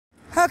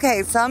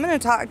Okay, so I'm going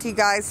to talk to you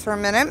guys for a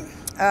minute.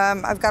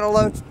 I've got a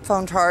low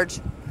phone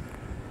charge.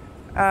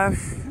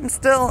 I'm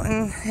still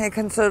in a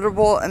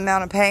considerable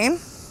amount of pain.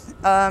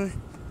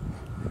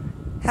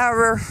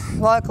 However,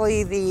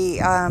 luckily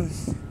the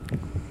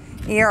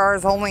ER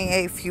is only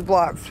a few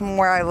blocks from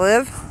where I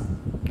live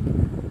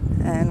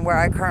and where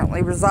I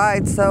currently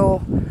reside,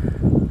 so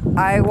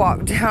I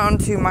walked down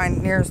to my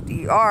nearest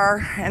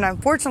ER, and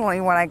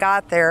unfortunately when I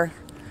got there,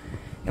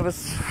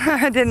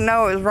 I didn't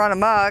know it was run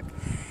amok,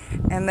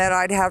 and that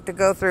I'd have to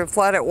go through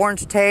flooded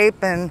orange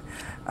tape and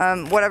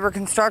whatever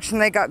construction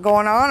they got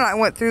going on. I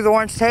went through the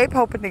orange tape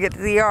hoping to get to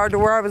the ER to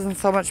where I was in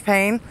so much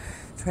pain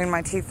between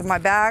my teeth and my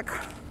back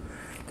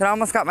that I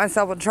almost got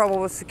myself in trouble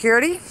with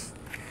security.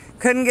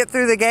 Couldn't get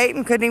through the gate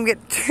and couldn't even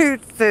get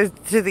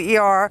to the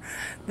ER.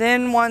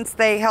 Then once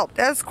they helped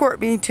escort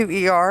me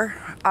to ER,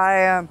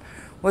 I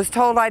was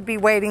told I'd be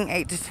waiting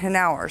 8 to 10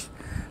 hours.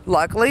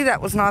 Luckily,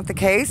 that was not the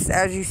case.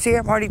 As you see,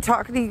 I'm already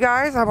talking to you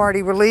guys. I'm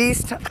already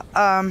released.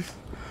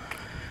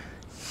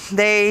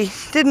 They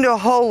didn't do a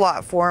whole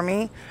lot for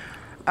me.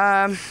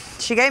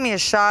 She gave me a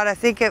shot.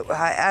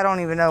 I don't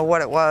even know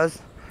what it was.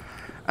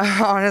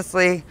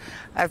 Honestly,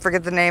 I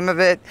forget the name of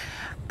it.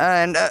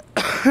 And,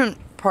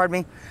 pardon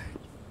me.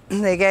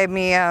 They gave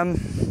me a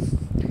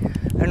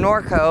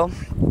Norco,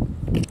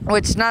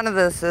 which none of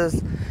this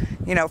is,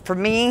 for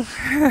me,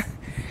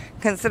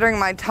 considering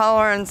my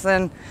tolerance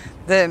and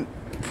the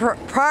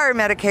prior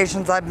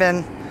medications I've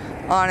been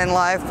on in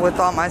life with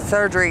all my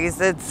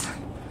surgeries, it's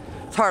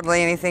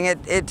hardly anything.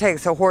 It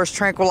takes a horse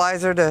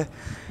tranquilizer to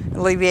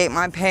alleviate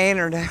my pain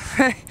or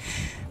to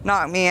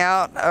knock me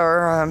out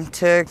or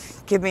to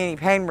give me any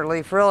pain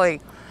relief,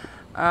 really.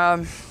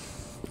 That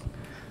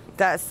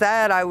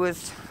said, I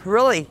was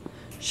really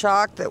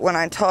shocked that when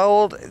I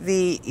told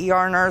the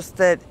ER nurse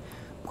that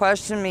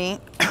questioned me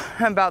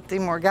about the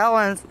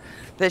Morgellons,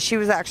 that she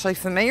was actually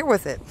familiar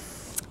with it.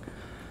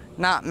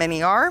 Not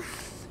many are.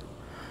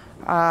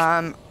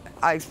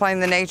 I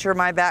explained the nature of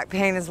my back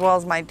pain as well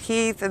as my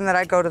teeth, and that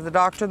I go to the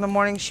doctor in the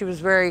morning. She was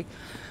very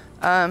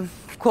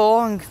cool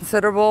and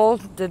considerable,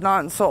 did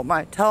not insult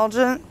my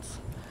intelligence.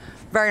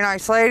 Very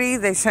nice lady.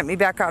 They sent me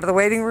back out of the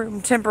waiting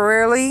room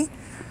temporarily.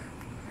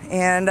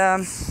 And,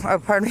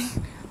 oh, pardon me.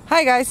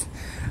 Hi, guys.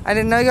 I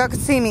didn't know y'all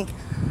could see me.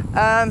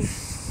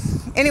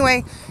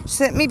 Anyway, she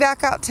sent me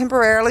back out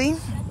temporarily,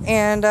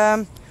 and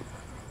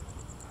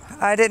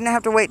I didn't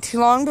have to wait too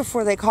long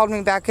before they called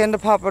me back in to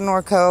pop a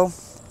Norco.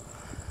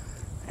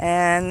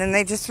 And then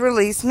they just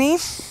released me.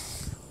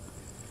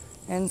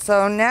 And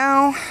so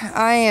now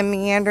I am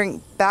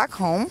meandering back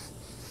home,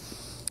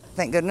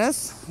 thank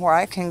goodness, where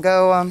I can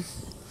go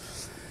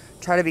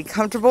try to be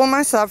comfortable in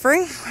my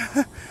suffering.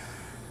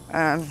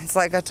 It's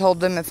like I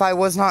told them, if I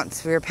was not in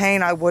severe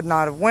pain, I would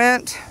not have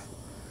went.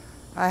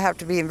 I have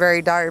to be in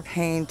very dire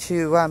pain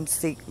to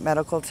seek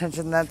medical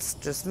attention. That's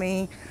just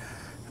me.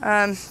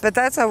 But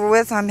that's over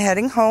with. I'm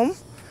heading home.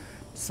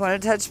 Just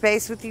want to touch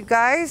base with you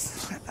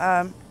guys.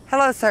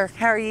 Hello, sir.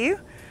 How are you?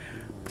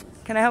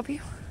 Can I help you?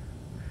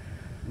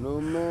 No,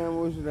 ma'am.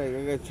 What's that?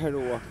 I got tired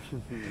of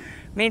walking.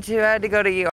 Me too. I had to go to ER.